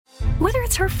Whether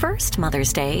it's her first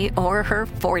Mother's Day or her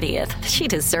 40th, she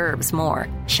deserves more.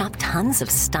 Shop tons of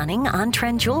stunning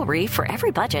on-trend jewelry for every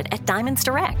budget at Diamonds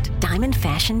Direct. Diamond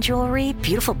fashion jewelry,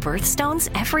 beautiful birthstones,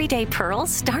 everyday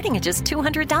pearls starting at just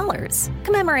 $200.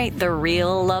 Commemorate the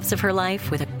real loves of her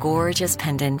life with a gorgeous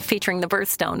pendant featuring the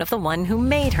birthstone of the one who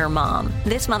made her mom.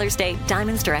 This Mother's Day,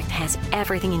 Diamonds Direct has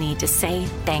everything you need to say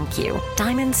thank you.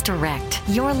 Diamonds Direct.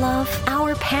 Your love,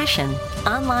 our passion.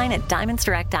 Online at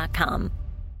diamondsdirect.com.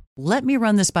 "Let me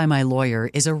run this by my lawyer"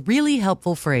 is a really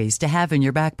helpful phrase to have in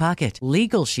your back pocket.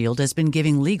 Legal Shield has been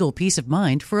giving legal peace of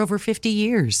mind for over 50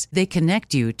 years. They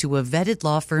connect you to a vetted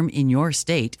law firm in your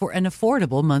state for an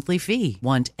affordable monthly fee.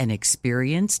 Want an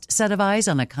experienced set of eyes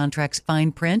on a contract's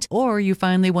fine print? Or you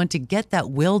finally want to get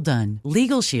that will done?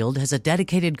 Legal Shield has a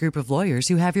dedicated group of lawyers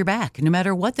who have your back, no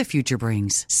matter what the future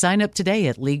brings. Sign up today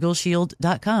at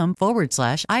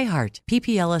LegalShield.com/iHeart.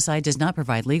 PPLSI does not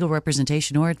provide legal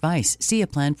representation or advice. See a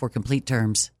plan for complete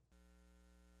terms.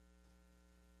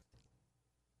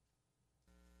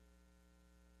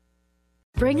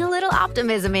 Bring a little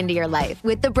optimism into your life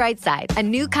with The Bright Side, a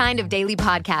new kind of daily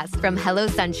podcast from Hello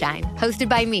Sunshine, hosted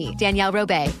by me, Danielle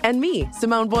Robay. And me,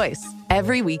 Simone Boyce.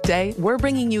 Every weekday, we're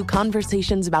bringing you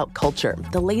conversations about culture,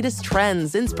 the latest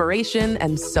trends, inspiration,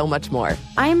 and so much more.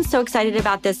 I am so excited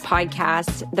about this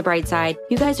podcast, The Bright Side.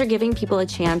 You guys are giving people a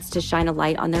chance to shine a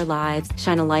light on their lives,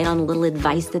 shine a light on a little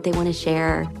advice that they want to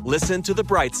share. Listen to The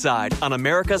Bright Side on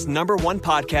America's #1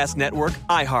 podcast network,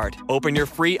 iHeart. Open your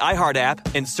free iHeart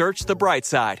app and search The Bright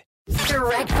Side.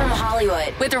 Direct from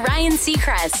Hollywood with Ryan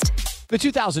Seacrest. The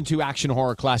 2002 action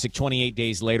horror classic 28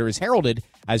 Days Later is heralded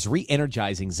as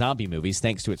re-energizing zombie movies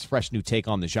thanks to its fresh new take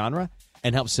on the genre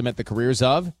and helps cement the careers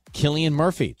of Cillian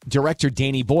Murphy, director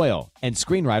Danny Boyle, and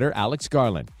screenwriter Alex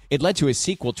Garland. It led to a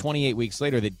sequel 28 weeks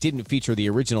later that didn't feature the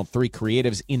original three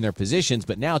creatives in their positions,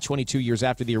 but now, 22 years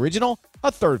after the original,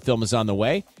 a third film is on the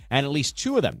way, and at least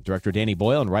two of them, director Danny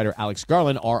Boyle and writer Alex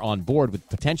Garland, are on board with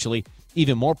potentially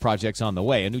even more projects on the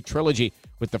way. A new trilogy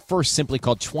with the first simply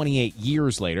called 28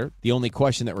 Years Later. The only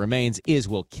question that remains is,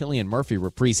 will Cillian Murphy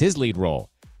reprise his lead role?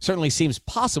 Certainly seems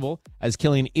possible, as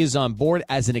Cillian is on board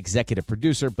as an executive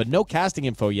producer, but no casting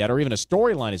info yet or even a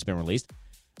storyline has been released,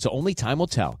 so only time will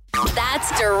tell.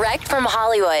 That's Direct from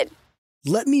Hollywood.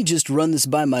 "Let me just run this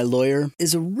by my lawyer"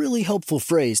 is a really helpful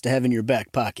phrase to have in your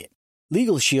back pocket.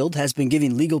 Legal Shield has been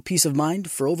giving legal peace of mind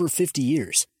for over 50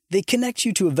 years. They connect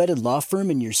you to a vetted law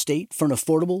firm in your state for an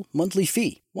affordable monthly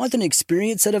fee. Want an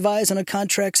experienced set of eyes on a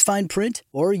contract's fine print?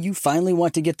 Or you finally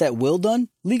want to get that will done?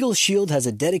 Legal Shield has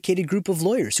a dedicated group of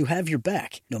lawyers who have your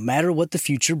back, no matter what the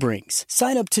future brings.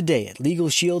 Sign up today at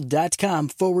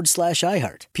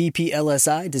LegalShield.com/iHeart.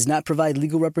 PPLSI does not provide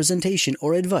legal representation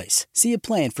or advice. See a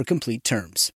plan for complete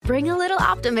terms. Bring a little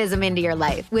optimism into your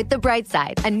life with The Bright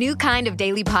Side, a new kind of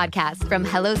daily podcast from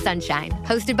Hello Sunshine,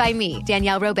 hosted by me,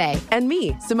 Danielle Robay. And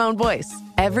me, Simone Boyce.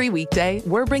 Every weekday,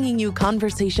 we're bringing you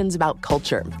conversations about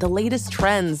culture, the latest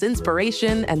trends,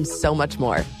 inspiration, and so much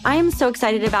more. I am so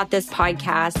excited about this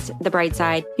podcast, The Bright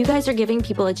Side. You guys are giving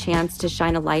people a chance to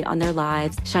shine a light on their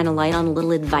lives, shine a light on a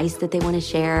little advice that they want to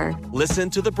share. Listen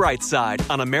to The Bright Side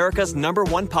on America's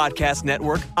 #1 podcast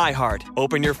network, iHeart.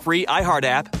 Open your free iHeart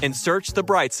app and search The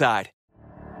Bright Side.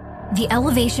 The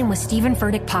Elevation with Stephen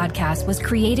Furtick podcast was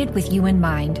created with you in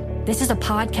mind. This is a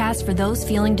podcast for those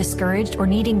feeling discouraged or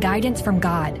needing guidance from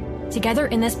God. Together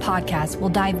in this podcast, we'll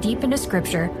dive deep into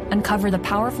Scripture, uncover the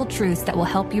powerful truths that will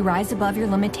help you rise above your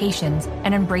limitations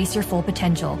and embrace your full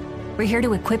potential. We're here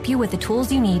to equip you with the tools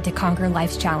you need to conquer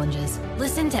life's challenges.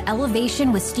 Listen to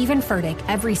Elevation with Stephen Furtick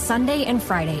every Sunday and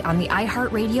Friday on the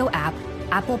iHeartRadio app,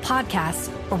 Apple Podcasts,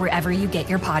 or wherever you get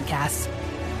your podcasts.